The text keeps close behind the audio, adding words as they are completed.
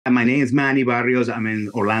My name is Manny Barrios. I'm in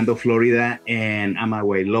Orlando, Florida, and I'm a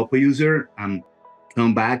Quit Ylopo user. I'm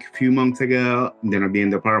come back a few months ago. Then I've been in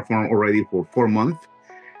the platform already for 4 months,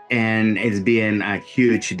 and it's been a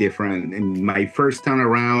huge difference. In my first time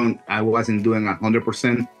around, I wasn't doing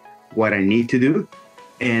 100% what I need to do,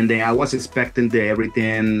 and then I was expecting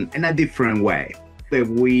everything in a different way. If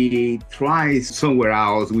we try somewhere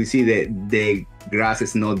else, we see that the grass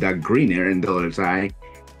is not that greener in the other side.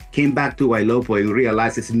 Came back to Ylopo and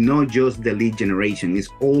realized it's not just the lead generation, it's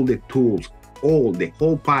all the tools, all the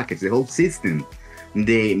whole package, the whole system.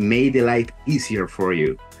 They made the life easier for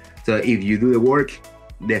you. So if you do the work,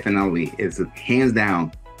 definitely it's hands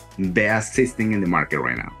down best system in the market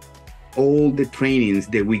right now. All the trainings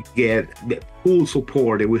that we get, the full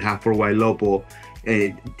support that we have for Ylopo,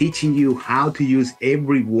 teaching you how to use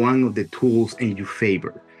every one of the tools in your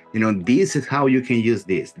favor. This is how you can use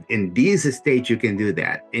this. In this stage, you can do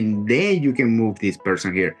that. And then you can move this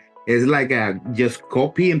person here. It's like just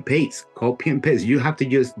copy and paste, copy and paste. You have to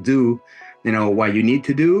just do, what you need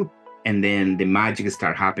to do. And then the magic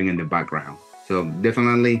start happening in the background. So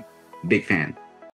definitely big fan.